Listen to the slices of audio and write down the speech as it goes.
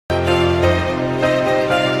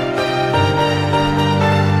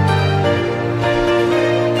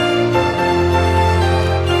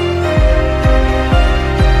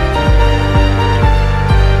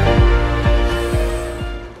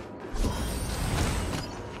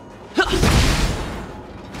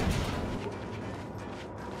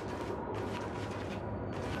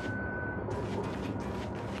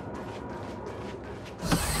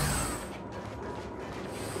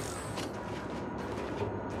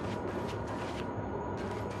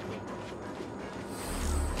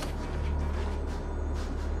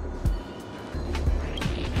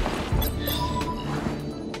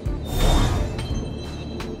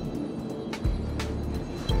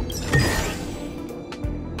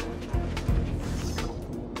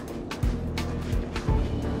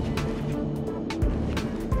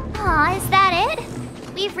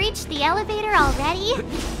the elevator already?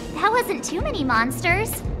 That wasn't too many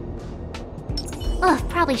monsters. Ugh,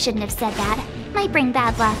 probably shouldn't have said that. Might bring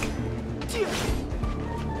bad luck.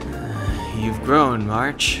 You've grown,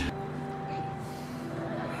 March.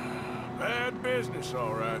 Bad business,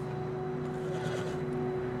 all right.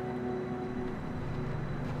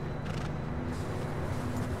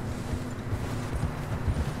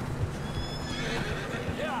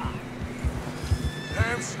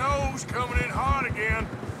 Damn snow's coming in hard again.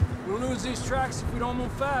 We'll lose these tracks if we don't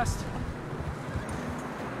move fast.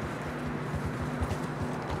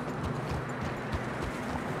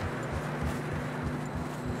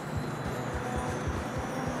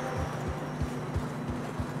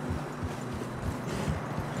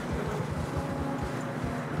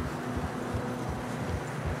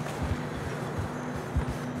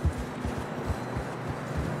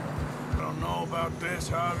 About this,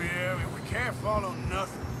 Javier. We can't follow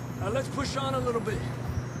nothing. Let's push on a little bit.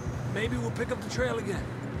 Maybe we'll pick up the trail again.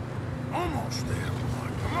 Almost there, boy.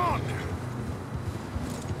 Come on now.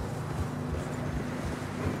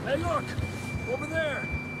 Hey, look! Over there!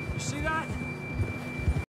 You see that?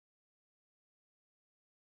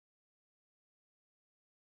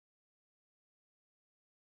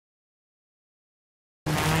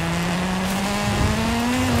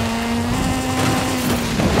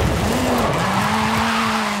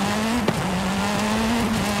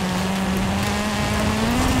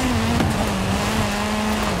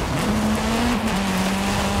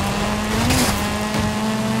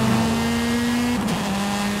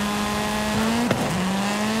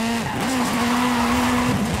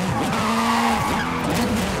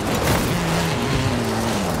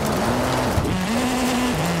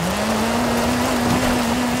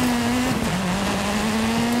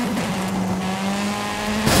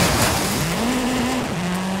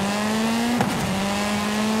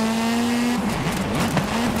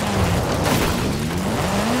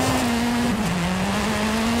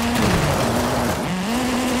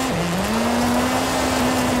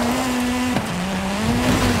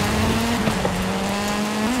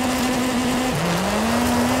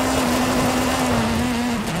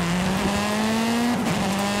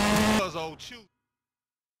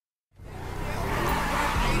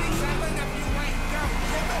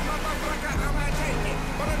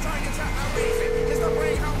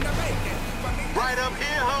 Right up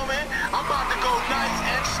here, homie. I'm about to go nice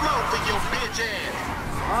and slow for your bitch ass.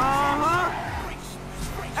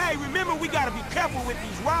 Hey, remember we gotta be careful with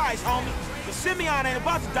these rides, homie. The Simeon ain't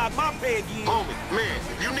about to dock my pay again. Homie, man,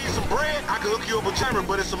 if you need some bread, I can hook you up with Chamber,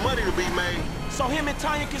 but it's some money to be made. So him and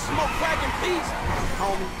Tanya can smoke crack in peace?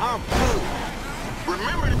 Homie, I'm good.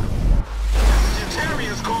 Remember, this is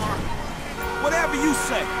Tarian's car. Whatever you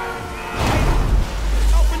say. Hey,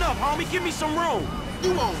 open up, homie. Give me some room.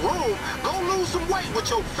 You want room? Go lose some weight with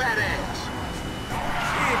your fat ass.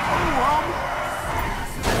 Yeah, cool, homie.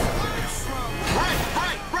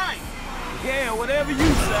 Right. Yeah, whatever you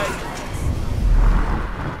say.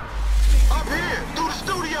 Up here, through the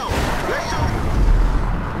studio. Let's show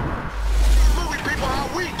these movie people how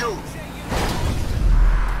we do.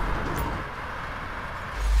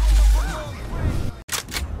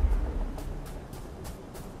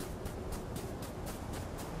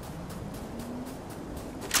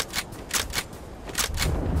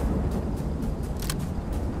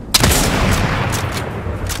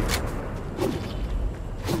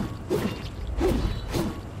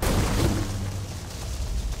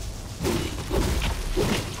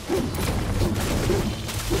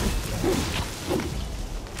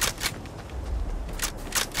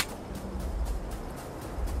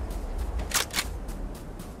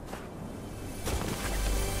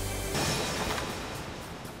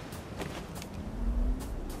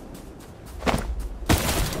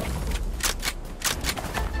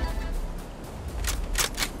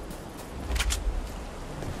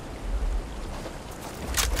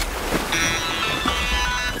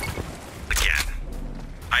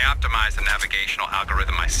 The navigational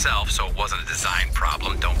algorithm myself, so it wasn't a design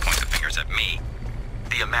problem. Don't point the fingers at me.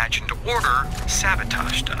 The imagined order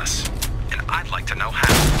sabotaged us, and I'd like to know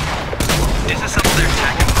how. Disassemble their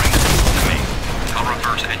tech and bring it to me. I'll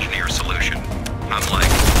reverse engineer a solution. I'm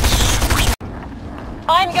like super.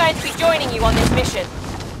 I'm going to be joining you on this mission.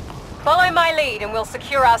 Follow my lead and we'll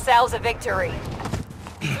secure ourselves a victory.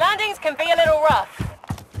 Landings can be a little rough.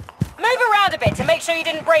 Move around a bit to make sure you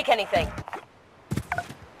didn't break anything.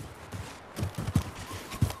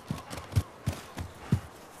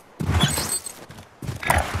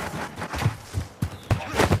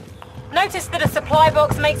 Notice that a supply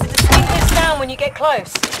box makes a distinctive sound when you get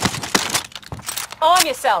close. Arm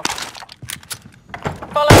yourself.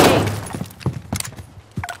 Follow me.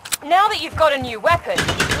 Now that you've got a new weapon,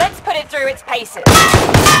 let's put it through its paces.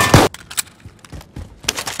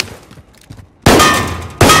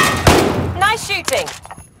 Nice shooting.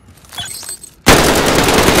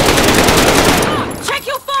 Check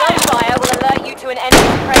your fire! Gunfire will alert you to an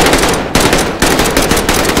enemy presence.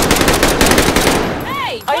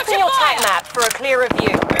 Hey, watch Open your tag map for a clearer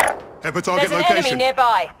view. Have a target There's an enemy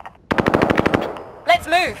nearby. Let's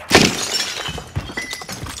move.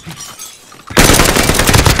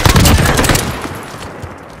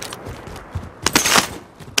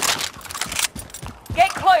 Get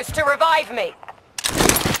close to revive me.